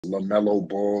Lamelo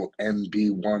Ball,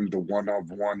 MB1, the one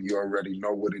of one. You already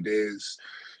know what it is.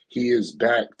 He is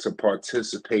back to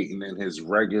participating in his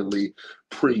regularly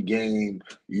pre-game,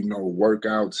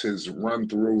 workouts. His run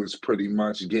through is pretty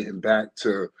much getting back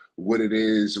to what it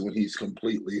is when he's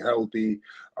completely healthy.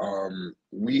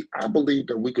 I believe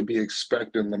that we could be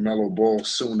expecting Lamelo Ball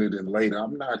sooner than later.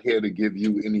 I'm not here to give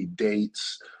you any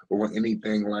dates or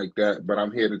anything like that, but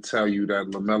I'm here to tell you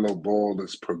that Lamelo Ball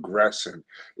is progressing.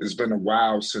 It's been a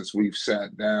while since we've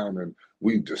sat down and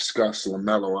we've discussed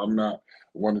Lamelo. I'm not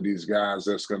one of these guys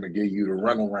that's going to give you the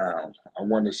runaround. I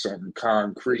wanted something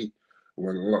concrete.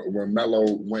 When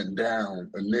Melo went down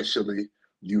initially,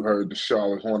 you heard the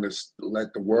Charlotte Hornets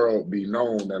let the world be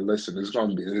known that, listen,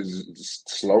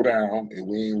 slow down, and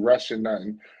we ain't rushing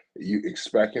nothing. You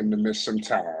expect him to miss some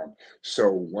time.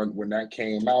 So when that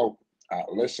came out,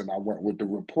 listen, I went with the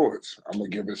reports. I'm gonna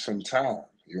give it some time.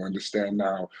 You understand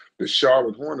now? The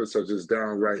Charlotte Hornets are just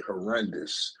downright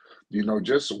horrendous.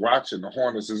 Just watching the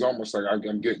Hornets is almost like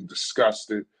I'm getting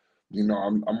disgusted.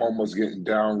 I'm almost getting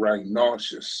downright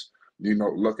nauseous.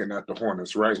 Looking at the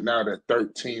Hornets right now, they're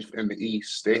 13th in the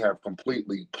East. They have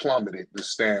completely plummeted the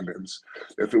standings.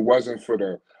 If it wasn't for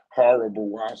the horrible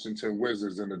Washington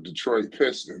Wizards and the Detroit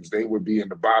Pistons, they would be in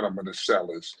the bottom of the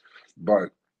cellars. But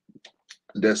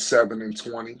they're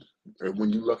 7-20. And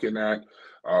when you're looking at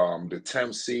the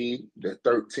 10th seed, they're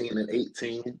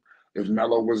 13-18. If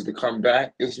Melo was to come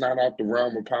back, it's not out the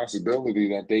realm of possibility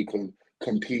that they could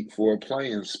compete for a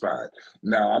playing spot.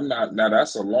 Now,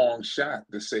 that's a long shot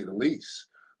to say the least.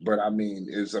 But I mean,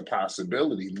 it's a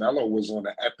possibility. Melo was on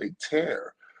an epic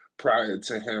tear prior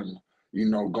to him,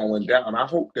 going down. I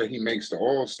hope that he makes the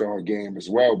All-Star game as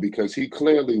well, because he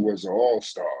clearly was an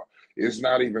All-Star. It's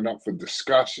not even up for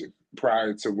discussion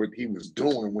prior to what he was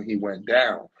doing when he went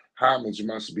down. Homage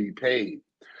must be paid.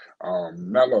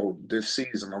 Melo this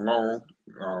season alone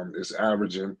is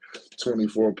averaging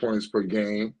 24 points per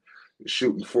game,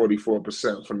 shooting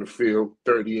 44% from the field,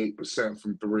 38%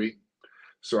 from three.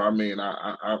 So I mean,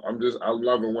 I'm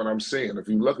loving what I'm seeing. If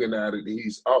you're looking at it,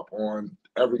 he's up on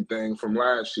everything from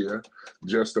last year,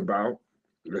 just about,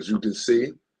 as you can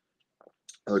see.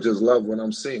 I just love what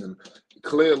I'm seeing.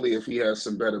 Clearly, if he has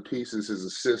some better pieces, his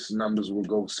assist numbers will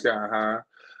go sky high.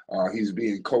 He's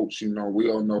being coached, we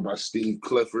all know by Steve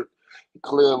Clifford.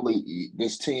 Clearly,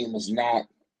 this team is not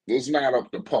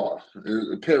up to par.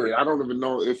 Period. I don't even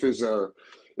know if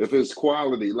it's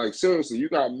quality. Like, seriously, you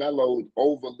got Melo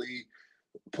overly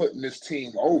putting this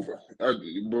team over.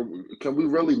 Can we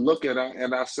really look at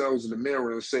ourselves in the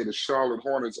mirror and say the Charlotte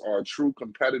Hornets are a true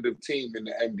competitive team in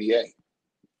the NBA?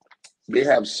 They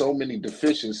have so many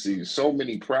deficiencies, so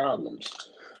many problems.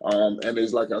 And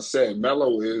it's like I said,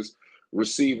 Melo is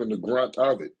receiving the grunt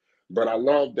of it. But I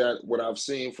love that what I've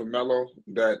seen from Melo,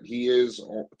 that he's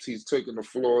taking the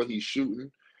floor, he's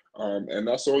shooting. And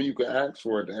that's all you can ask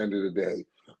for at the end of the day.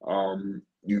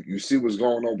 You see what's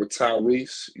going on with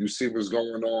Tyrese. You see what's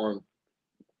going on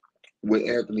with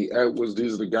Anthony Edwards.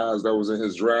 These are the guys that was in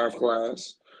his draft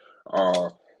class.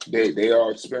 They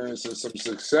are experiencing some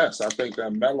success. I think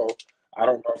that Melo, I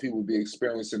don't know if he will be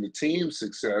experiencing the team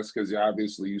success, because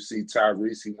obviously you see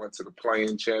Tyrese, he went to the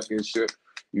playing championship.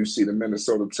 You see the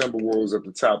Minnesota Timberwolves at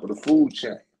the top of the food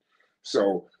chain.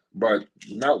 So, but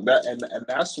now and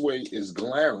that's where it's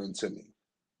glaring to me,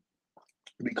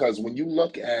 because when you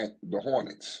look at the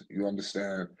Hornets, you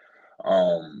understand,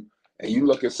 and you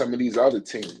look at some of these other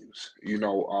teams,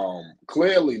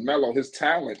 clearly Melo, his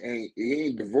talent he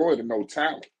ain't devoid of no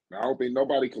talent. I don't think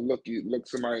nobody can look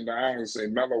somebody in the eye and say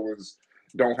Melo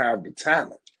don't have the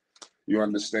talent. You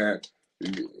understand?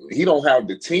 He don't have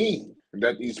the team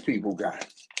that these people got,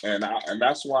 and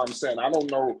that's why I'm saying I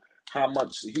don't know how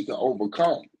much he can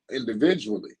overcome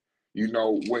individually.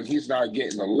 When he's not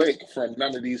getting a lick from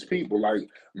none of these people. Like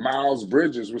Miles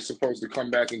Bridges was supposed to come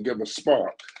back and give a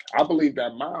spark. I believe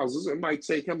that it might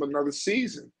take him another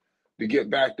season to get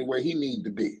back to where he need to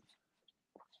be.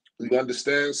 You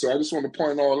understand? So I just want to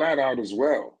point all that out as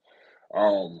well.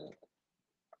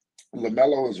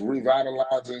 LaMelo is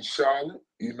revitalizing Charlotte.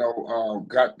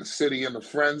 Got the city in a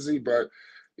frenzy, but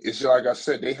it's like I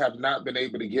said, they have not been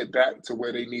able to get back to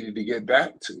where they needed to get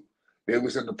back to. They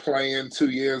was in the play-in 2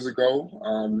 years ago,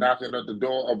 knocking at the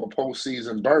door of a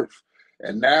postseason berth,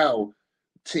 and now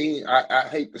I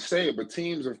hate to say it, but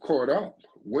teams have caught up.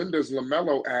 When does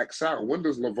LaMelo axe out? When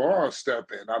does LeVar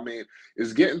step in? I mean,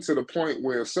 it's getting to the point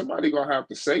where somebody gonna have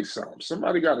to say something.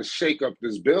 Somebody got to shake up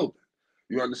this building.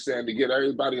 You understand, to get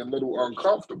everybody a little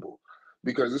uncomfortable,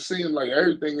 because it seems like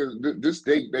everything is this.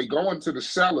 They go into the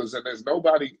cellars and there's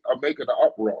nobody making an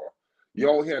uproar. You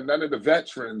don't hear none of the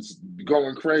veterans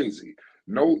going crazy.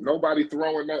 Nobody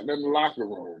throwing nothing in the locker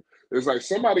room. It's like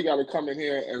somebody got to come in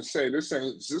here and say this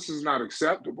is not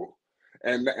acceptable.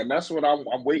 And that's what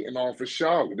I'm waiting on for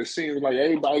Charlotte. It seems like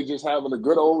everybody just having a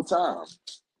good old time.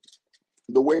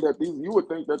 The way that these you would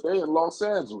think that they in Los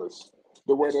Angeles,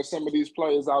 the way that some of these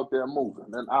players out there moving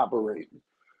and operating.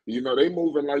 They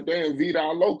moving like they in Vida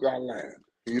Loca land.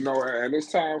 And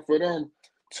it's time for them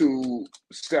to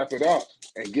step it up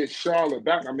and get Charlotte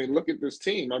back. I mean, look at this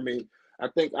team. I mean, I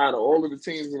think out of all of the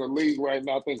teams in the league right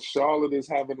now, I think Charlotte is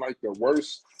having like the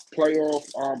worst playoff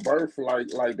berth.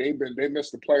 Like they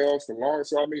missed the playoffs the longest.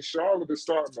 So I mean, Charlotte is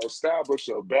starting to establish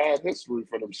a bad history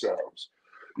for themselves.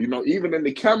 Even in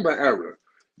the Kemba era,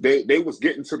 they was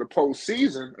getting to the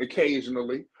postseason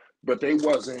occasionally, but they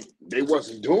wasn't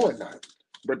doing that.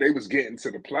 But they was getting to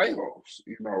the playoffs.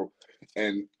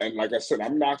 And like I said,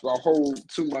 I'm not gonna hold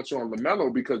too much on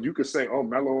Lamelo because you could say, "Oh,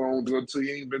 Melo on good till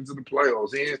he ain't been to the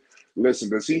playoffs." Listen,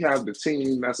 does he have the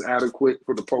team that's adequate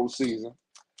for the postseason?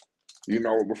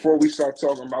 Before we start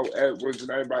talking about Edwards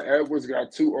and everybody, Edwards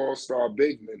got two All-Star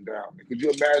big men down there. Could you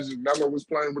imagine if Melo was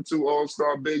playing with two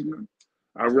All-Star big men?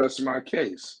 I rest my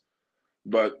case.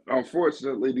 But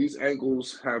unfortunately, these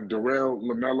ankles have derailed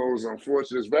Lamelo's.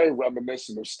 Unfortunately, it's very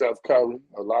reminiscent of Steph Curry.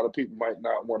 A lot of people might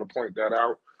not want to point that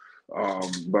out.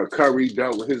 But Curry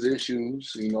dealt with his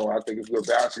issues. I think if you're a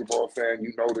basketball fan,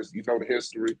 you know this, you know the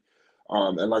history.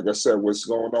 And like I said, what's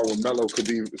going on with Melo could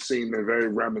be seen as very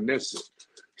reminiscent.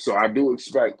 So I do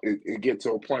expect it get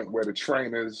to a point where the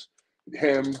trainers,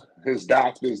 him, his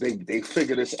doctors, they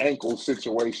figure this ankle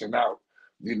situation out.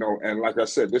 And like I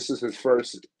said, this is his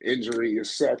first injury. It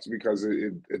sucks because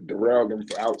it derailed him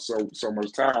for out so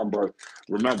much time. But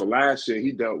remember, last year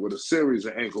he dealt with a series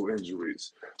of ankle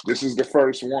injuries. This is the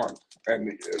first one,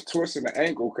 and twisting the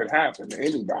ankle could happen to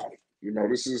anybody.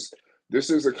 This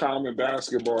is a common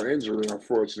basketball injury,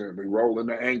 unfortunately. Rolling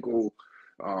the ankle,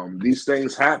 these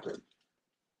things happen.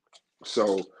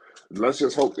 So let's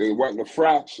just hope it wasn't a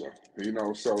fracture.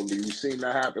 So you've seen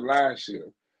that happen last year.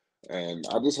 And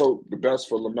I just hope the best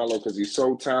for Lamelo because he's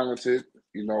so talented,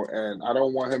 and I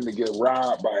don't want him to get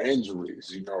robbed by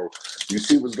injuries. You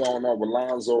see what's going on with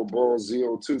Lonzo Ball,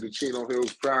 ZO2, the Chino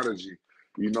Hills prodigy,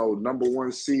 number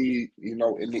one seed, in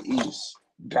the East,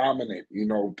 dominant,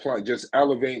 just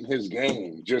elevating his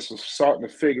game, just starting to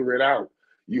figure it out.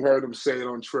 You heard him say it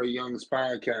on Trey Young's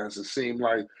podcast. It seemed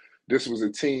like this was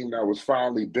a team that was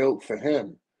finally built for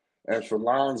him. And for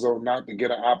Lonzo not to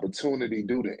get an opportunity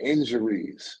due to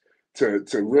injuries to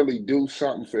really do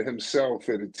something for himself,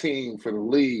 for the team, for the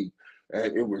league,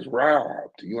 and it was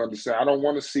robbed. You understand? I don't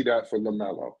want to see that for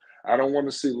LaMelo. I don't want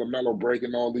to see LaMelo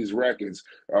breaking all these records.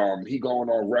 He going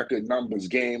on record numbers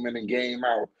game in and game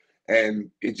out,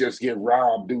 and it just get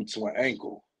robbed due to an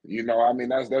ankle. I mean,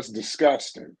 that's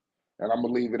disgusting. And I'm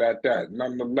gonna leave it at that.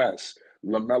 Nonetheless,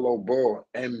 LaMelo Ball,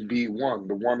 MB1,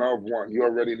 the one of one. You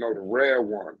already know the rare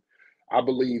one. I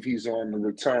believe he's on the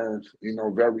return,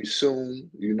 very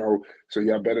soon, so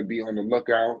y'all better be on the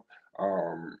lookout.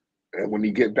 And when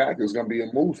he get back, it's gonna be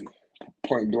a movie.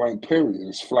 Point blank, period.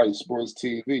 It's Flight Sports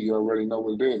TV. You already know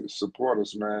what it is. Support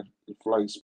us, man. Flight